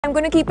I'm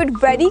going to keep it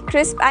very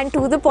crisp and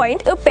to the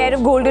point. A pair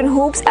of golden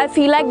hoops, I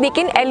feel like they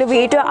can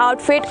elevate your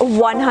outfit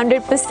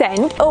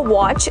 100%. A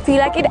watch, I feel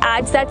like it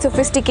adds that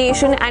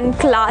sophistication and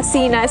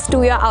classiness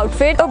to your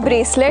outfit. A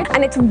bracelet,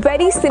 and it's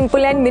very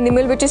simple and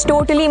minimal, which is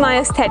totally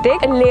my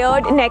aesthetic.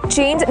 Layered neck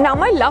chains. Now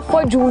my love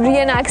for jewelry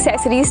and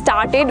accessories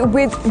started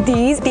with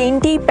these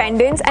Dainty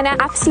Pendants, and I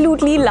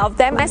absolutely love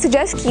them. I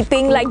suggest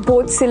keeping like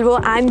both silver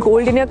and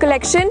gold in your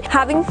collection.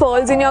 Having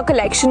pearls in your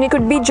collection, it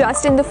could be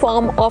just in the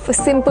form of a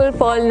simple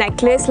pearl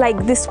necklace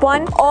like this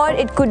one, or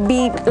it could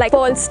be like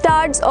pearl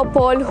studs or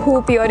pearl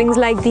hoop earrings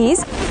like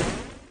these.